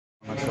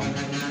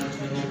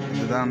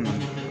இதுதான்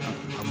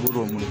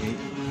அபூர்வ மூலிகை.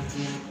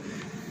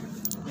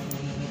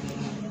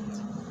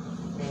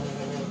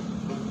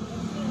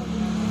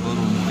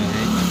 அபூர்வ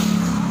மூலிகை.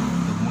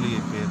 இந்த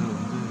மூலிகை பேர்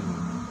வந்து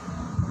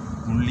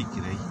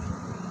முள்ளிக்கீரை.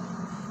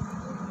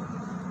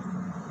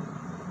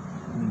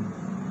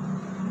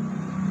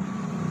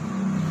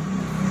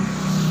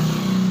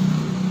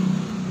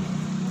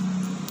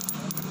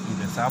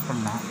 இதை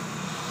சாப்பிடலாம்.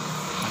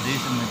 அதே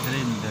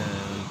சமயத்தில் இந்த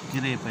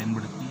கீரையை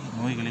பயன்படுத்தி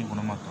நோய்களையும்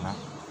குணமாக்கலாம்.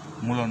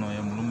 மூல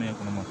நோயை முழுமையாக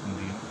குணமாக்க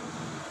முடியும்.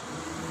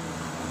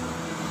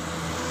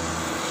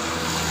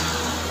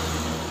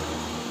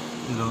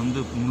 இதில்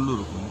வந்து முள்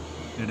இருக்கும்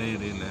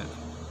இடையிடையில்.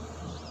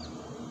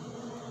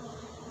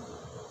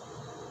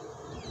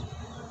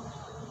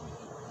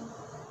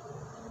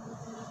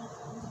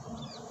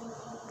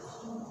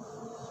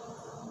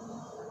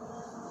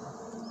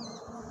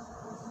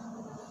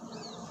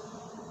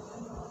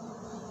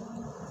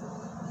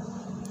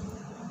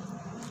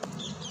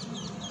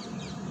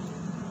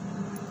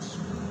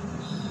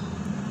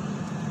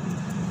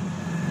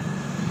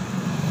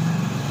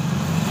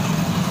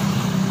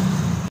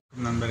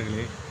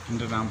 நண்பர்களே,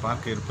 இன்று நாம்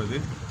பார்க்க இருப்பது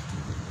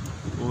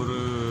ஒரு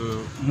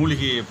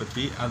மூலிகையை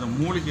பற்றி. அந்த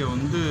மூலிகை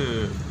வந்து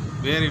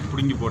வேரை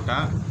பிடுங்கி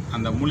போட்டால்,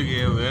 அந்த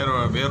மூலிகையை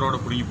வேரோடு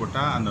பிடுங்கி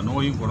போட்டால் அந்த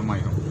நோயும்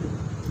குணமாயிடும்.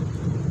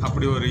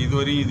 அப்படி ஒரு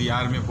இதுவரையும் இது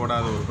யாருமே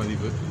போடாத ஒரு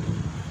பதிவு.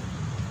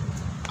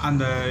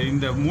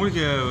 இந்த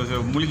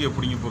மூலிகையை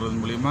பிடுங்கி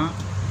போடுறது மூலிமா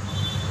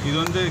இது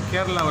வந்து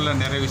கேரளாவில்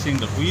நிறைய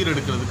விஷயங்கள் உயிர்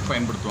எடுக்கிறதுக்கு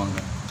பயன்படுத்துவாங்க.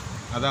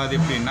 அதாவது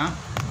எப்படின்னா,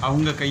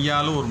 அவங்க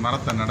கையால் ஒரு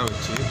மரத்தை நட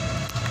வச்சு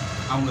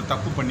அவங்க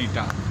தப்பு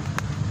பண்ணிட்டாங்க.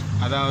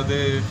 அதாவது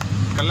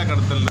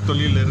கள்ளக்கடத்தல்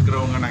தொழிலில்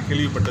இருக்கிறவங்க, நான்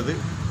கேள்விப்பட்டது,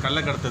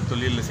 கள்ளக்கடத்தல்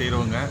தொழிலில்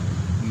செய்கிறவங்க,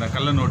 இந்த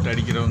கள்ள நோட்டு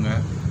அடிக்கிறவங்க,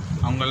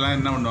 அவங்கெல்லாம்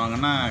என்ன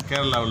பண்ணுவாங்கன்னா,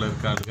 கேரளாவில்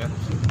இருக்காளுங்க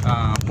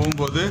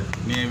போகும்போது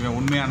நீ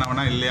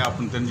உண்மையானவனா இல்லையா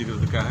அப்படின்னு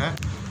தெரிஞ்சுக்கிறதுக்காக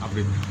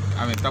அப்படி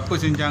அவன்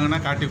தப்பு செஞ்சாங்கன்னா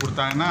காட்டி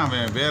கொடுத்தாங்கன்னா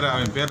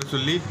அவன் பேரை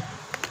சொல்லி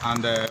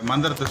அந்த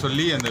மந்திரத்தை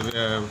சொல்லி அந்த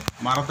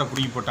மரத்தை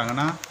பிடிங்கி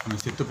போட்டாங்கன்னா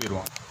அவன் செத்து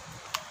போயிடுவான்.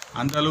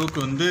 அந்த அளவுக்கு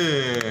வந்து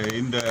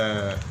இந்த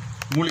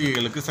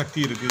மூலிகைகளுக்கு சக்தி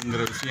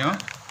இருக்குங்கிற விஷயம்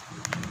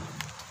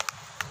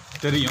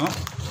தெரியும்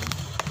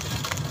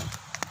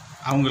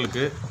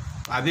அவங்களுக்கு.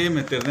 அதே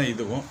மெத்தட் தான்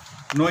இதுவும்.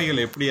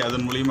 நோய்களை எப்படி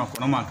அதன் மூலிமா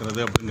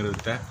குணமாக்குறது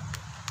அப்படிங்கிறத,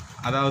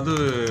 அதாவது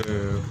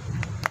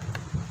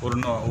ஒரு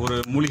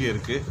மூலிகை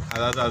இருக்குது.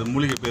 அதாவது அது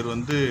மூலிகை பேர்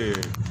வந்து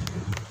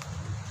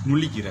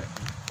முள்ளிக்கீரை.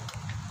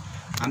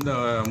 அந்த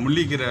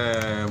முள்ளிக்கீரை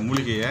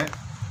மூலிகையை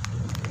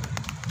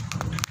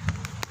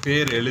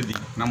பேர் எழுதி,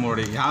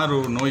 நம்மளுடைய யார்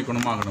நோய்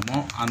குணமாகணுமோ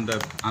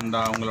அந்த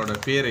அவங்களோட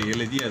பேரை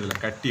எழுதி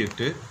அதில்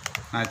கட்டிட்டு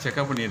நான்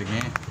செக்கப்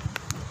பண்ணியிருக்கேன்.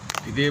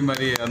 இதே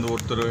மாதிரி அந்த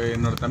ஒருத்தர்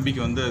என்னோடய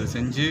தம்பிக்கு வந்து அது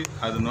செஞ்சு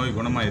அது நோய்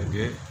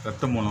குணமாயிருக்கு.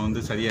 ரத்த மூலம்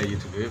வந்து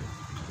சரியாகிட்டுருக்கு.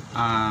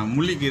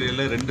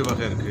 முள்ளிக்கீரையில் 2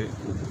 வகை இருக்குது.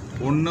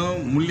 ஒன்று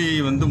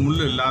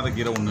முள் இல்லாத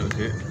கீரை ஒன்று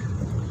இருக்குது.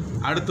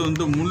 அடுத்து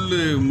வந்து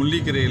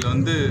முள்ளிக்கீரையில்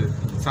வந்து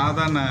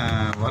சாதாரண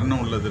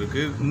வர்ணம் உள்ளது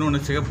இருக்குது.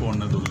 இன்னொன்று சிகப்பு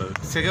வண்ணது உள்ளது.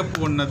 சிகப்பு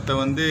வண்ணத்தை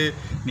வந்து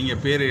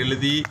நீங்கள் பேரை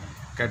எழுதி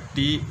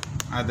கட்டி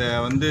அதை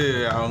வந்து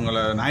அவங்கள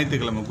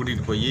ஞாயிற்றுக்கிழமை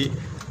கூட்டிகிட்டு போய்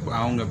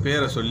அவங்க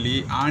பேரை சொல்லி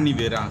ஆணி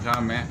வேறு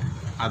ஆகாமல்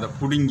அதை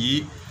பிடுங்கி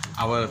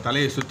அவர்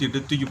தலையை சுற்றிட்டு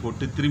தூக்கி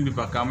போட்டு திரும்பி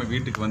பார்க்காம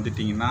வீட்டுக்கு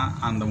வந்துட்டிங்கன்னா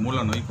அந்த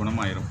மூல நோய்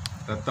குணமாயிரும்,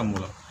 இரத்த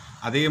மூலம்.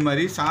 அதே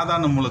மாதிரி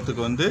சாதாரண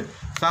மூலத்துக்கு வந்து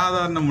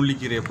சாதாரண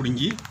முள்ளிக்கீரையை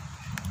பிடுங்கி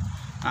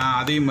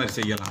அதே மாதிரி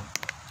செய்யலாம்.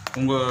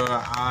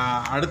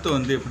 அடுத்து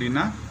வந்து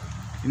எப்படின்னா,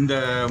 இந்த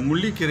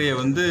முள்ளிக்கீரையை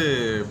வந்து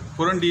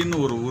புரண்டின்னு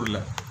ஒரு ஊரில்,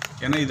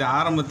 ஏன்னா இது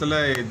ஆரம்பத்தில்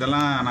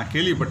இதெல்லாம் நான்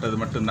கேள்விப்பட்டது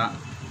மட்டும்தான்,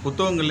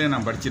 புத்தகங்கள்லேயே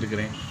நான்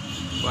படிச்சிருக்கிறேன்.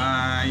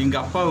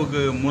 எங்கள்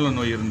அப்பாவுக்கு மூல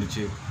நோய்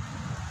இருந்துச்சு.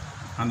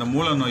 அந்த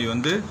மூல நோய்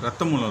வந்து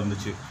இரத்த மூலம்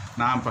இருந்துச்சு.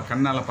 நான் இப்போ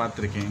கண்ணால்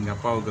பார்த்துருக்கேன். எங்கள்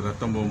அப்பாவுக்கு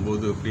ரத்தம்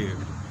போகும்போது அப்படி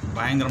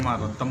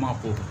பயங்கரமாக ரத்தமாக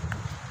போகும்.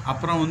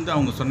 அப்புறம் வந்து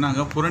அவங்க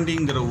சொன்னாங்க,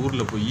 புரண்டிங்கிற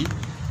ஊரில் போய்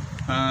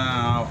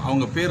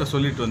அவங்க பேரை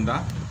சொல்லிட்டு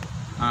வந்தால்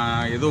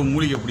ஏதோ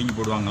மூலிகை பிடிங்கி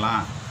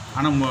போடுவாங்களாம்,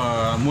 ஆனால்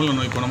மூல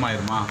நோய்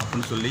குணமாயிருமா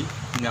அப்படின்னு சொல்லி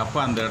எங்கள் அப்பா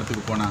அந்த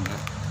இடத்துக்கு போனாங்க.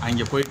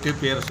 அங்கே போயிட்டு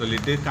பேரை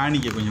சொல்லிவிட்டு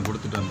காணிக்கை கொஞ்சம்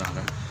கொடுத்துட்டு வந்தாங்க.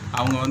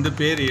 அவங்க வந்து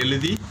பேர்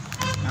எழுதி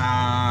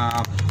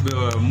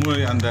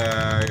அந்த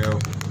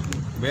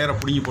வேரை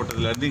பிடுங்கி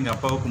போட்டதுலேருந்து எங்கள்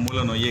அப்பாவுக்கு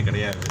மூல நோயே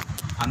கிடையாது.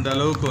 அந்த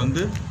அளவுக்கு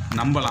வந்து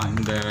நம்பலாம்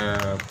இந்த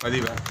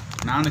பதிவை.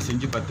 நானும்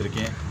செஞ்சு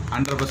பார்த்துருக்கேன்.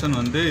 100%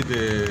 வந்து இது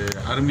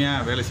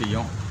அருமையாக வேலை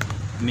செய்யும்.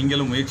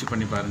 நீங்களும் முயற்சி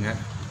பண்ணி பாருங்கள்.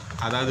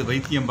 அதாவது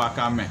வைத்தியம்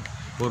பார்க்காம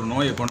ஒரு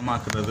நோயை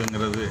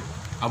குணமாக்குறதுங்கிறது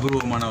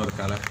அபூர்வமான ஒரு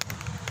கலை.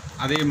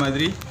 அதே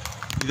மாதிரி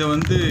இதை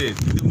வந்து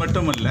இது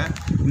மட்டுமல்ல,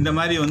 இந்த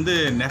மாதிரி வந்து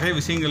நிறைய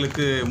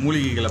விஷயங்களுக்கு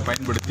மூலிகைகளை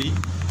பயன்படுத்தி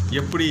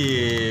எப்படி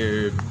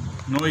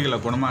நோய்களை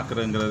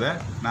குணமாக்குறதுங்கிறத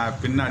நான்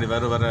பின்னாடி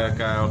வர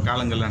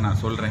காலங்களில்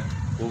நான் சொல்கிறேன்.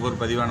 ஒவ்வொரு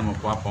பதிவாக நம்ம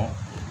பார்ப்போம்.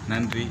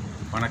 நன்றி,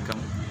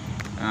 வணக்கம்.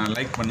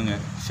 லைக்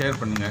பண்ணுங்கள், ஷேர்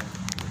பண்ணுங்கள்,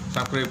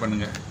 சப்ஸ்கிரைப்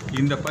பண்ணுங்கள்.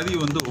 இந்த பதிவு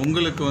வந்து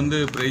உங்களுக்கு வந்து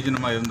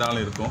பிரயோஜனமாக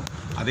இருந்தாலும் இருக்கும்.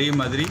 அதே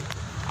மாதிரி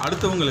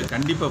அடுத்தவங்களுக்கு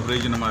கண்டிப்பாக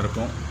பிரயோஜனமாக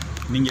இருக்கும்.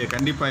 நீங்கள்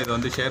கண்டிப்பாக இதை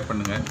வந்து ஷேர்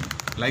பண்ணுங்கள்,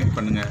 லைக்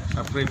பண்ணுங்கள்,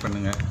 சப்ஸ்கிரைப்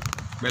பண்ணுங்கள்,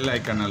 பெல்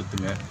ஐக்கான்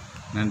அழுத்துங்க.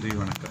 நன்றி,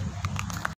 வணக்கம்.